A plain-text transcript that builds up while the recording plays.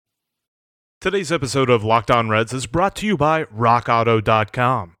Today's episode of Locked On Reds is brought to you by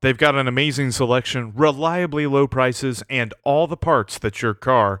RockAuto.com. They've got an amazing selection, reliably low prices, and all the parts that your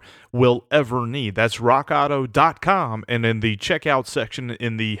car will ever need. That's RockAuto.com, and in the checkout section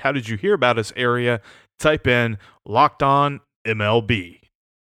in the How Did You Hear About Us area, type in Locked On MLB.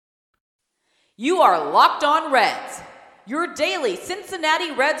 You are Locked On Reds, your daily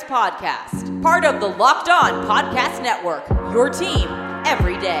Cincinnati Reds podcast. Part of the Locked On Podcast Network, your team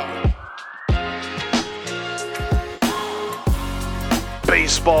every day.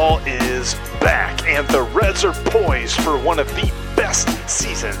 Baseball is back, and the Reds are poised for one of the best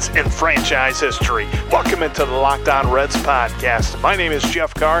seasons in franchise history. Welcome into the Locked On Reds podcast. My name is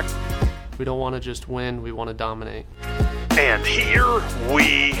Jeff Carr. We don't want to just win, we want to dominate. And here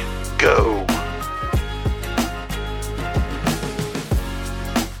we go.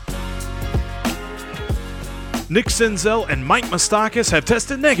 Nick Senzel and Mike Moustakas have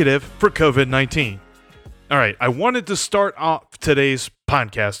tested negative for COVID-19. All right, I wanted to start off today's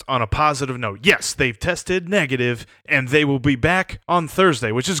podcast on a positive note. Yes, they've tested negative, and they will be back on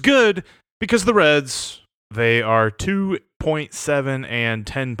Thursday, which is good because the Reds, they are 2.7 and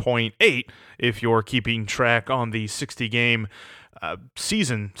 10.8 if you're keeping track on the 60-game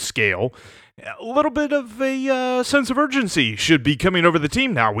season scale. A little bit of a sense of urgency should be coming over the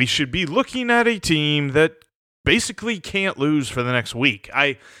team now. We should be looking at a team that basically can't lose for the next week.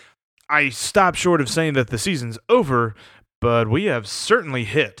 I stopped short of saying that the season's over, but we have certainly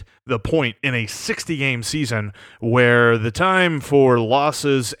hit the point in a 60-game season where the time for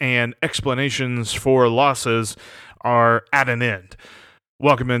losses and explanations for losses are at an end.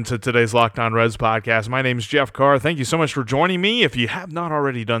 Welcome into today's Locked On Reds podcast. My name is Jeff Carr. Thank you so much for joining me. If you have not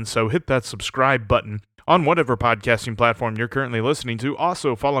already done so, hit that subscribe button on whatever podcasting platform you're currently listening to.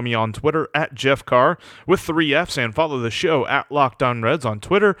 Also, follow me on Twitter at Jeff Carr with 3 Fs, and follow the show at Locked On Reds on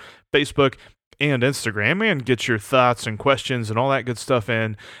Twitter, Facebook, and Instagram, and get your thoughts and questions and all that good stuff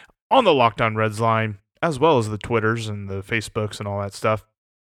in on the Locked On Reds line, as well as the Twitters and the Facebooks and all that stuff.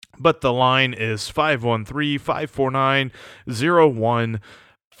 But the line is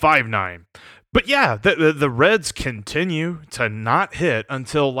 513-549-0159. But yeah, the Reds continue to not hit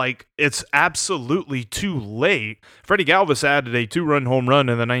until, it's absolutely too late. Freddie Galvis added a 2-run home run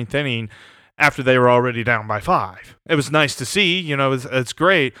in the 9th inning after they were already down by 5. It was nice to see, it's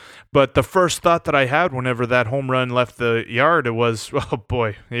great. But the first thought that I had whenever that home run left the yard, it was, oh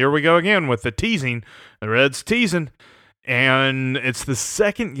boy, here we go again with the teasing. The Reds teasing. And it's the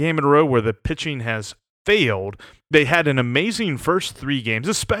second game in a row where the pitching has failed. They had an amazing first 3 games,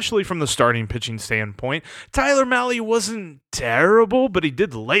 especially from the starting pitching standpoint. Tyler Mahle wasn't terrible, but he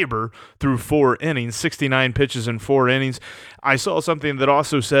did labor through 4 innings, 69 pitches in 4 innings. I saw something that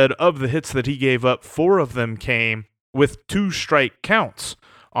also said of the hits that he gave up, 4 of them came with 2 strike counts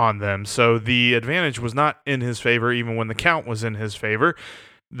on them. So the advantage was not in his favor, even when the count was in his favor.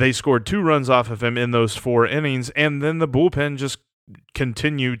 They scored 2 runs off of him in those 4 innings, and then the bullpen just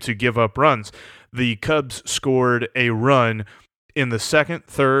continued to give up runs. The Cubs scored a run in the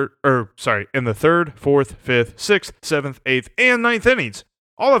third, 4th, 5th, 6th, 7th, 8th, and 9th innings.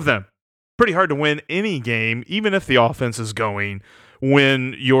 All of them. Pretty hard to win any game, even if the offense is going,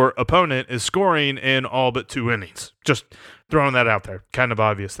 when your opponent is scoring in all but 2 innings. Just throwing that out there. Kind of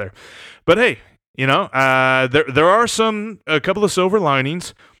obvious there. But hey, there are a couple of silver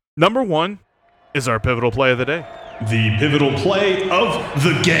linings. Number 1 is our pivotal play of the day. The pivotal play of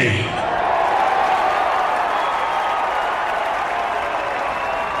the game.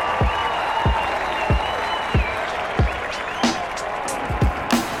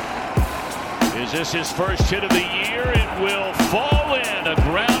 Is this his first hit of the year? It will fall in. A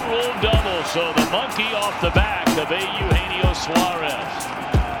ground rule double. So the monkey off the back of Eugenio Suarez.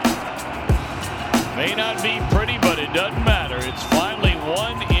 May not be pretty, but it doesn't matter. It's finally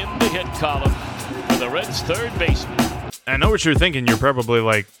 1 in the hit column for the Reds' third baseman. I know what you're thinking. You're probably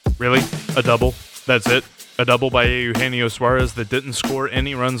like, really? A double? That's it? A double by Eugenio Suarez that didn't score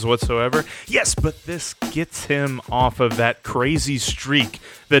any runs whatsoever? Yes, but this gets him off of that crazy streak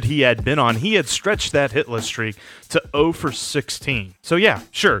that he had been on. He had stretched that hitless streak to 0 for 16. So yeah,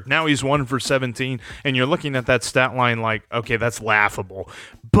 sure, now he's 1 for 17, and you're looking at that stat line like, okay, that's laughable.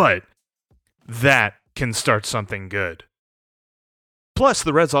 But that can start something good. Plus,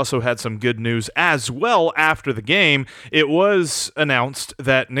 the Reds also had some good news as well after the game. It was announced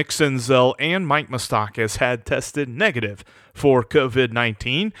that Nick Senzel and Mike Moustakas had tested negative for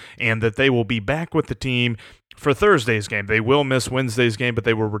COVID-19 and that they will be back with the team for Thursday's game. They will miss Wednesday's game, but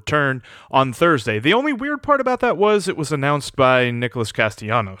they will return on Thursday. The only weird part about that was it was announced by Nicholas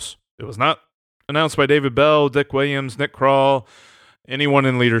Castellanos. It was not announced by David Bell, Dick Williams, Nick Krall, anyone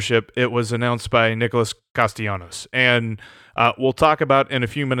in leadership, it was announced by Nicholas Castellanos. And we'll talk about in a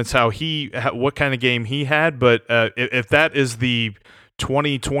few minutes what kind of game he had. But if that is the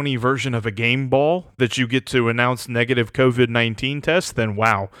 2020 version of a game ball that you get to announce negative COVID-19 tests, then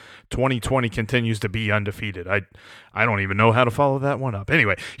wow, 2020 continues to be undefeated. I don't even know how to follow that one up.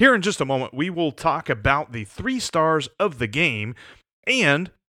 Anyway, here in just a moment, we will talk about the 3 stars of the game and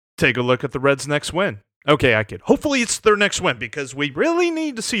take a look at the Reds' next win. Okay, I kid. Hopefully it's their next win because we really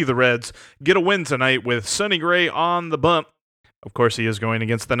need to see the Reds get a win tonight with Sonny Gray on the bump. Of course, he is going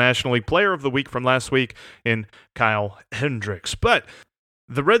against the National League Player of the Week from last week in Kyle Hendricks. But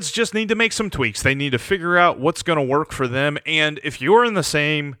the Reds just need to make some tweaks. They need to figure out what's going to work for them. And if you're in the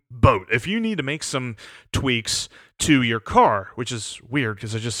same boat, if you need to make some tweaks to your car, which is weird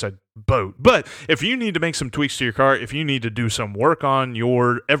because I just said boat, but if you need to make some tweaks to your car, if you need to do some work on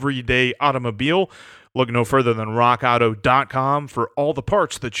your everyday automobile, look no further than rockauto.com for all the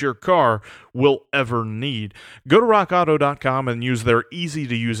parts that your car will ever need. Go to rockauto.com and use their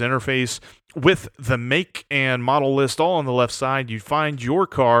easy-to-use interface. With the make and model list all on the left side, you find your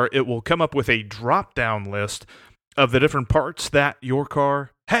car. It will come up with a drop-down list of the different parts that your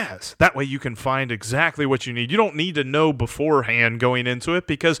car has. That way you can find exactly what you need. You don't need to know beforehand going into it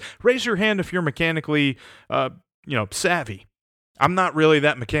because raise your hand if you're mechanically savvy. I'm not really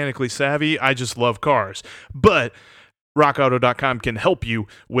that mechanically savvy. I just love cars. But rockauto.com can help you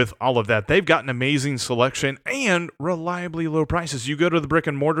with all of that. They've got an amazing selection and reliably low prices. You go to the brick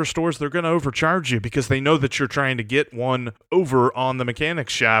and mortar stores, they're going to overcharge you because they know that you're trying to get one over on the mechanic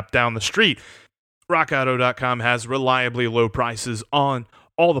shop down the street. rockauto.com has reliably low prices on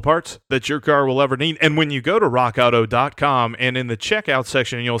all the parts that your car will ever need. And when you go to rockauto.com and in the checkout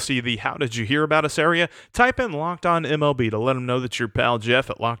section, you'll see the How Did You Hear About Us area. Type in Locked On MLB to let them know that your pal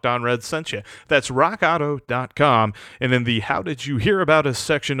Jeff at Locked On Reds sent you. That's rockauto.com. And in the How Did You Hear About Us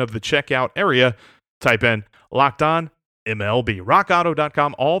section of the checkout area, type in Locked On MLB.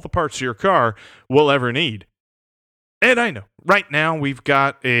 rockauto.com, all the parts your car will ever need. And I know, right now we've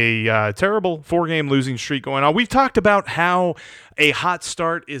got a terrible 4-game losing streak going on. We've talked about how a hot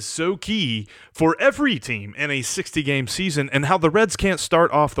start is so key for every team in a 60-game season and how the Reds can't start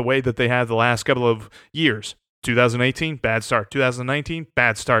off the way that they had the last couple of years. 2018, bad start. 2019,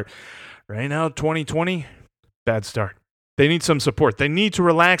 bad start. Right now, 2020, bad start. They need some support. They need to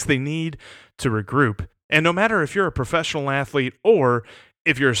relax. They need to regroup. And no matter if you're a professional athlete or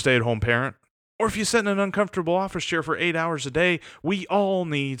if you're a stay-at-home parent, or if you sit in an uncomfortable office chair for 8 hours a day, we all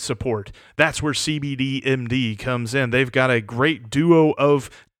need support. That's where CBD MD comes in. They've got a great duo of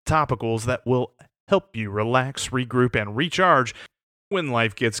topicals that will help you relax, regroup, and recharge when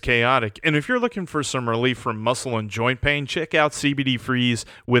life gets chaotic. And if you're looking for some relief from muscle and joint pain, check out CBD Freeze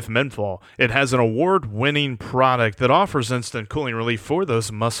with Menthol. It has an award-winning product that offers instant cooling relief for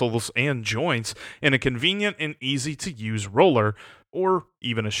those muscles and joints in a convenient and easy-to-use roller, or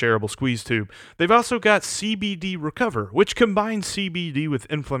even a shareable squeeze tube. They've also got CBD Recover, which combines CBD with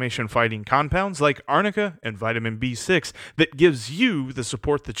inflammation-fighting compounds like arnica and vitamin B6 that gives you the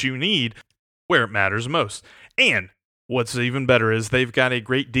support that you need where it matters most. And what's even better is they've got a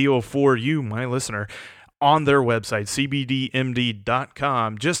great deal for you, my listener, on their website,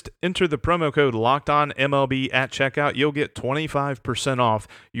 cbdmd.com. Just enter the promo code LOCKEDONMLB at checkout. You'll get 25% off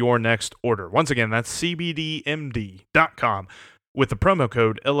your next order. Once again, that's cbdmd.com. with the promo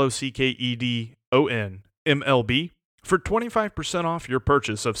code LOCKEDONMLB for 25% off your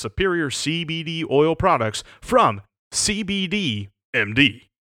purchase of superior CBD oil products from CBD MD.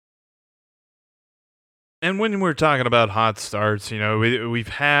 And when we're talking about hot starts, we've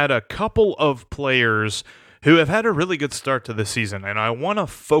had a couple of players who have had a really good start to the season, and I want to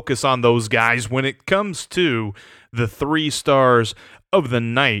focus on those guys when it comes to the 3 stars of the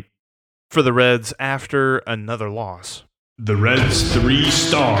night for the Reds after another loss. The Reds' 3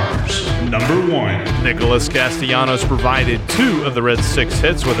 stars. Number 1. Nicholas Castellanos provided 2 of the Reds' 6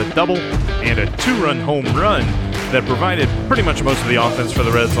 hits with a double and a 2-run home run that provided pretty much most of the offense for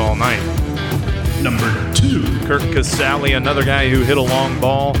the Reds all night. Number 2. Curt Casali, another guy who hit a long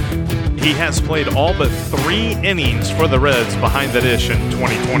ball. He has played all but 3 innings for the Reds behind the dish in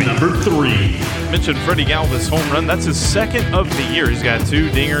 2020. Number 3. Mentioned Freddie Galvis' home run. That's his second of the year. He's got 2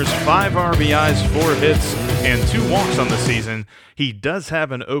 dingers, 5 RBIs, 4 hits, and 2 walks on the season. He does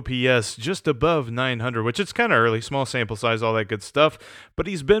have an OPS just above 900, which is kind of early, small sample size, all that good stuff. But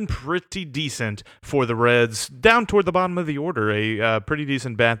he's been pretty decent for the Reds, down toward the bottom of the order. A pretty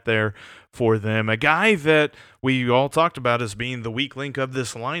decent bat there for them. A guy that we all talked about as being the weak link of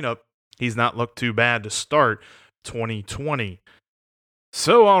this lineup. He's not looked too bad to start 2020.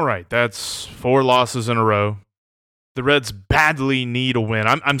 So, all right, that's 4 losses in a row. The Reds badly need a win.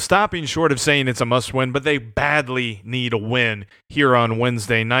 I'm stopping short of saying it's a must-win, but they badly need a win here on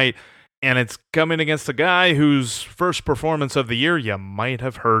Wednesday night, and it's coming against a guy whose first performance of the year you might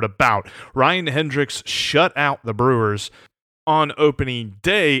have heard about. Ryan Hendricks shut out the Brewers on opening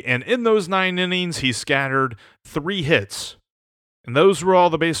day, and in those 9 innings, he scattered 3 hits. And those were all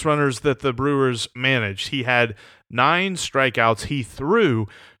the base runners that the Brewers managed. He had 9 strikeouts. He threw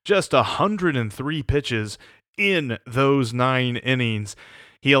just 103 pitches in those 9 innings.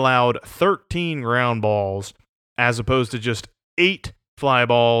 He allowed 13 ground balls as opposed to just 8 fly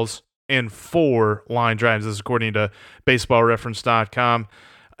balls and 4 line drives. This is according to BaseballReference.com.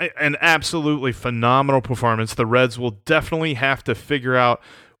 An absolutely phenomenal performance. The Reds will definitely have to figure out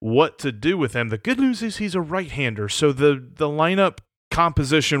what to do with him. The good news is he's a right-hander, so the lineup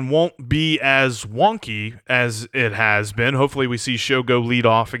composition won't be as wonky as it has been. Hopefully we see Shogo lead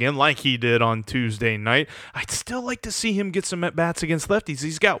off again like he did on Tuesday night. I'd still like to see him get some at-bats against lefties.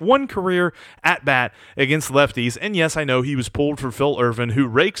 He's got 1 career at-bat against lefties, and yes, I know he was pulled for Phil Ervin, who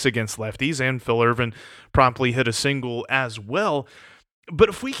rakes against lefties, and Phil Ervin promptly hit a single as well. But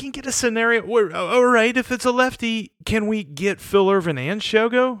if we can get a scenario where, all right, if it's a lefty, can we get Phil Ervin and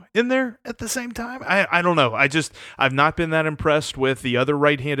Shogo in there at the same time? I don't know. I've not been that impressed with the other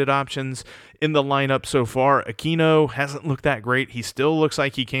right-handed options in the lineup so far. Aquino hasn't looked that great. He still looks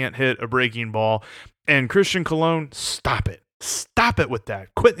like he can't hit a breaking ball. And Christian Colon, stop it. Stop it with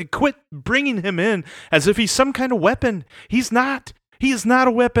that. Quit bringing him in as if he's some kind of weapon. He's not. He is not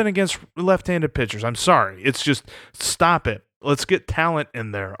a weapon against left-handed pitchers. I'm sorry. It's just, stop it. Let's get talent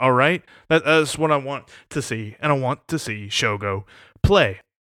in there, all right? That's what I want to see, and I want to see Shogo play.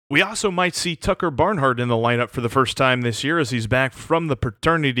 We also might see Tucker Barnhart in the lineup for the first time this year as he's back from the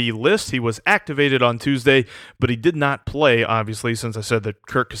paternity list. He was activated on Tuesday, but he did not play, obviously, since I said that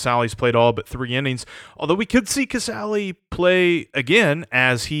Kirk Casale's played all but 3 innings. Although we could see Casale play again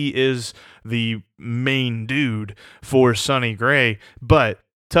as he is the main dude for Sonny Gray. But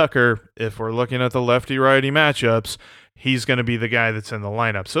Tucker, if we're looking at the lefty-righty matchups, he's going to be the guy that's in the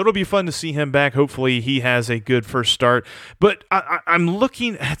lineup. So it'll be fun to see him back. Hopefully he has a good first start. But I'm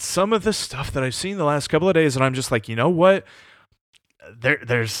looking at some of the stuff that I've seen the last couple of days, and I'm just like, you know what?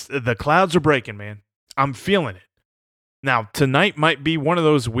 There's the clouds are breaking, man. I'm feeling it. Now, tonight might be one of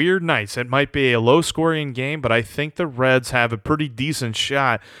those weird nights. It might be a low-scoring game, but I think the Reds have a pretty decent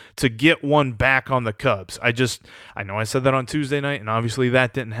shot to get one back on the Cubs. I know I said that on Tuesday night, and obviously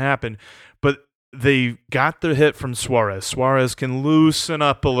that didn't happen, but they got the hit from Suarez. Suarez can loosen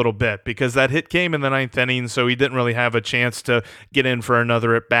up a little bit because that hit came in the 9th inning, so he didn't really have a chance to get in for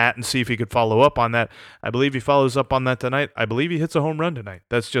another at-bat and see if he could follow up on that. I believe he follows up on that tonight. I believe he hits a home run tonight.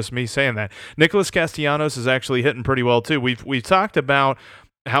 That's just me saying that. Nicholas Castellanos is actually hitting pretty well, too. We've talked about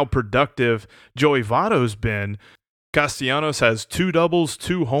how productive Joey Votto's been. Castellanos has 2 doubles,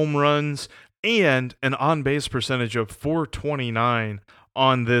 2 home runs, and an on-base percentage of .429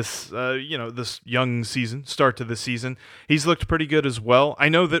 on this, this young season, start to the season. He's looked pretty good as well. I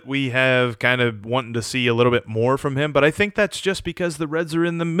know that we have kind of wanting to see a little bit more from him, but I think that's just because the Reds are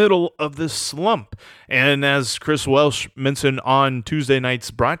in the middle of this slump. And as Chris Welsh mentioned on Tuesday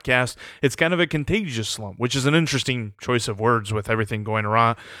night's broadcast, it's kind of a contagious slump, which is an interesting choice of words with everything going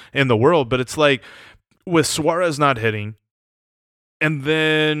around in the world. But it's like with Suarez not hitting, and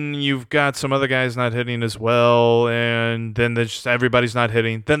then you've got some other guys not hitting as well, and then everybody's not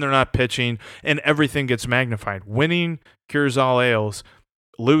hitting. Then they're not pitching, and everything gets magnified. Winning cures all ails.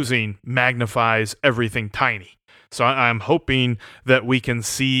 Losing magnifies everything tiny. So I'm hoping that we can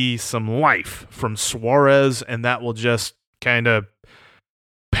see some life from Suarez, and that will just kind of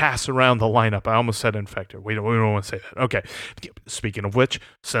pass around the lineup. I almost said infected. We don't want to say that. Okay. Speaking of which,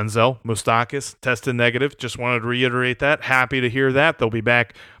 Senzel, Moustakas tested negative. Just wanted to reiterate that. Happy to hear that. They'll be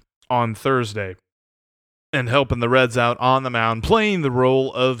back on Thursday. And helping the Reds out on the mound, playing the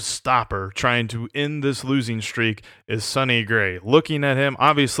role of stopper, trying to end this losing streak, is Sonny Gray. Looking at him,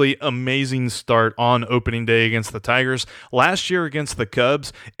 obviously amazing start on opening day against the Tigers. Last year against the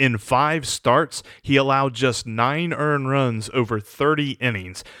Cubs, in 5 starts, he allowed just 9 earned runs over 30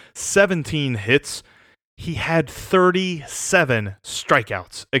 innings, 17 hits. He had 37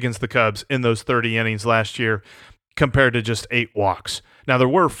 strikeouts against the Cubs in those 30 innings last year, compared to just 8 walks. Now, there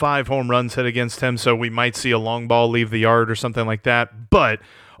were 5 home runs hit against him, so we might see a long ball leave the yard or something like that. But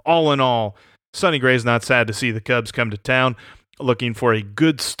all in all, Sonny Gray's not sad to see the Cubs come to town, looking for a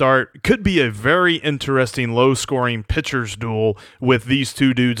good start. Could be a very interesting low-scoring pitchers duel with these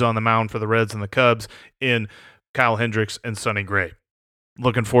 2 dudes on the mound for the Reds and the Cubs in Kyle Hendricks and Sonny Gray.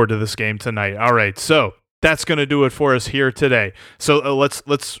 Looking forward to this game tonight. All right, so that's going to do it for us here today. So let's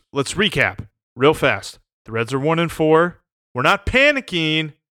recap real fast. The Reds are 1-4. We're not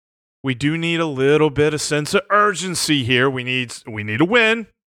panicking. We do need a little bit of sense of urgency here. We need a win,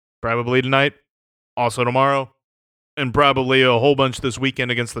 probably tonight, also tomorrow, and probably a whole bunch this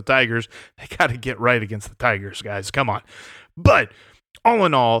weekend against the Tigers. They got to get right against the Tigers, guys. Come on. But all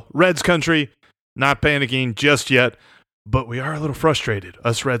in all, Reds country, not panicking just yet. But we are a little frustrated,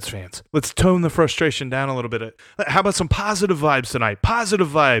 us Reds fans. Let's tone the frustration down a little bit. How about some positive vibes tonight? Positive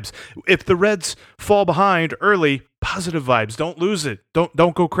vibes. If the Reds fall behind early, positive vibes. Don't lose it.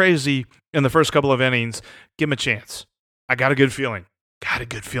 Don't go crazy in the first couple of innings. Give them a chance. I got a good feeling. Got a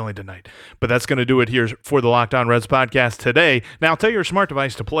good feeling tonight. But that's going to do it here for the Locked On Reds podcast today. Now, tell your smart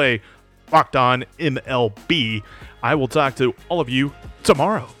device to play Locked On MLB. I will talk to all of you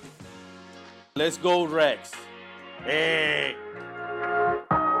tomorrow. Let's go, Rex. Hey.